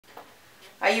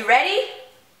Are you ready?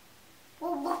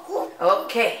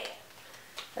 Okay.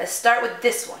 Let's start with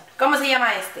this one. ¿Cómo se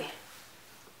llama este?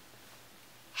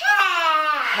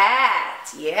 Hat.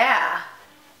 Yeah.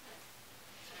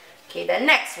 Okay, the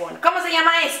next one. ¿Cómo se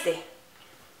llama este?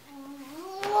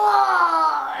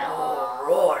 Oh,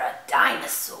 roar, a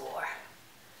dinosaur.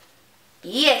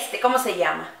 ¿Y este cómo se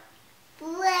llama?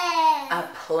 A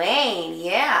plane,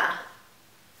 yeah.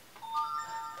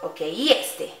 Okay, ¿y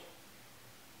este?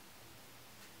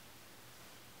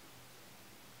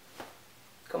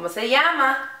 ¿Cómo se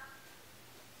llama?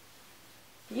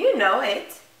 You know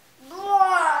it. No.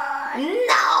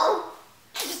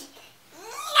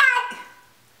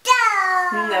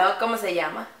 No, ¿cómo se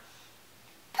llama?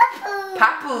 Papu.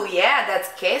 Papu, yeah, that's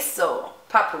queso.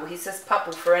 Papu, he says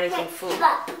papu for anything food.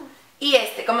 ¿Y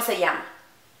este cómo se llama?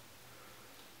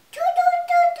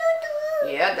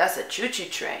 Yeah, that's a choo-choo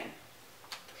train.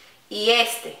 ¿Y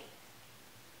este?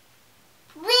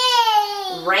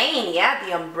 Rain. Rain, yeah,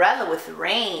 the umbrella with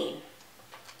rain.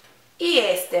 ¿Y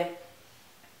este?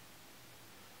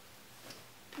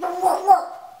 Dog.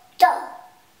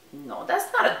 No,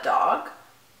 that's not a dog.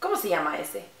 ¿Cómo se llama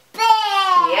ese?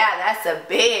 Bear. Yeah, that's a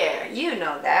bear. You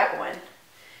know that one.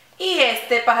 ¿Y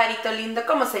este pajarito lindo,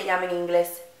 cómo se llama en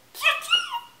inglés?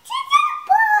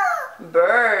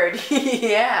 Bird.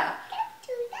 Yeah.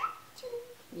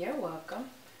 You're welcome.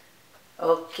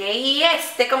 Okay, ¿y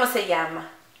este cómo se llama?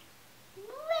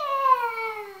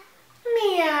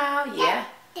 Meow. Yeah.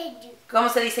 ¿Cómo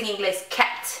se dice en inglés?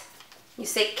 Cat. You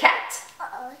say cat?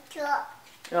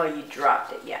 Oh, you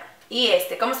dropped it, yeah. ¿Y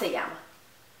este cómo se llama?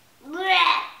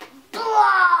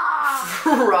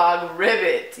 Frog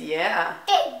ribbit, yeah.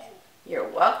 You're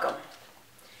welcome.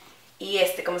 ¿Y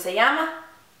este cómo se llama?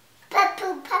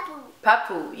 Papu, papu.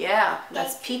 Papu, yeah.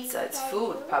 That's pizza, it's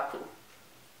food, papu.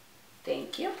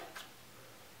 Thank you.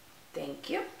 Thank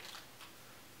you.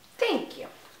 Thank you.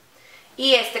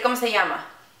 ¿Y este cómo se llama?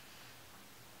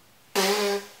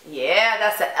 Yeah,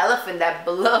 that's an elephant that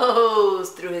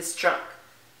blows through his trunk.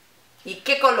 ¿Y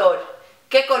qué color?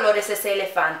 ¿Qué color es ese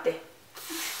elefante?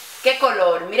 ¿Qué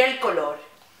color? Mira el color.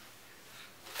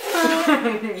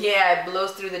 Yeah, it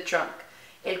blows through the trunk.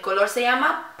 El color se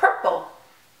llama purple.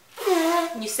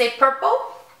 You say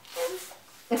purple?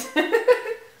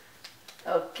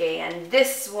 Okay, and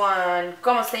this one,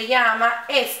 ¿cómo se llama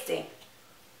este?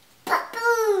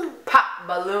 Papu. Pop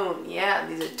balloon. Yeah,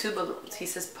 these are two balloons. He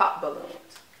says pop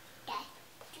balloons.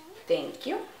 Thank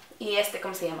you. ¿Y este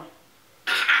cómo se llama?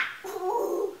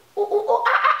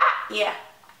 Yeah.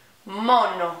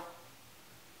 Mono.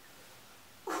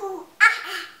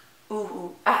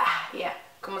 Yeah.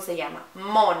 ¿Cómo se llama?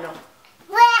 Mono.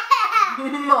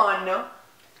 Mono.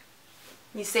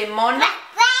 You say mono?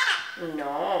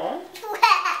 No.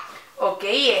 Ok,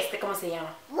 ¿y este cómo se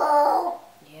llama?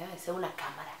 Yeah, es una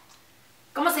cámara.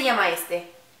 ¿Cómo se llama este?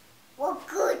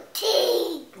 Woku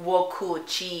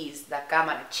cheese. La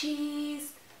cámara.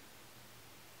 Cheese.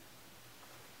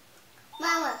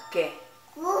 Mama. ¿Qué?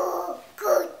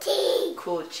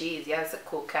 Cool cheese. Yeah, it's a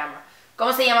cool camera.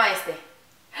 ¿Cómo se llama este?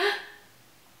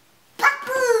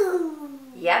 Papu.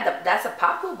 Yeah, that's a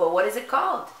papu, but what is it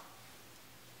called?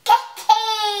 Cake.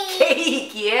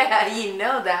 Cake. Yeah, you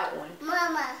know that one.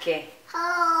 Mama. ¿Qué?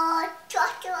 Oh,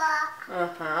 Joshua.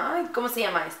 Ajá. ¿Cómo se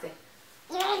llama este?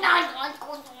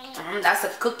 That's a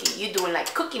cookie. You're doing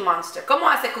like Cookie Monster. ¿Cómo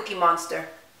hace Cookie Monster?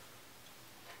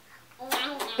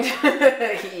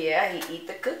 Yeah, he eat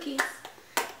the cookies.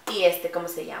 ¿Y este cómo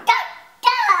se llama?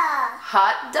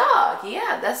 Hot dog.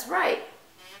 Yeah, that's right.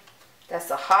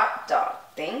 That's a hot dog.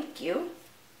 Thank you.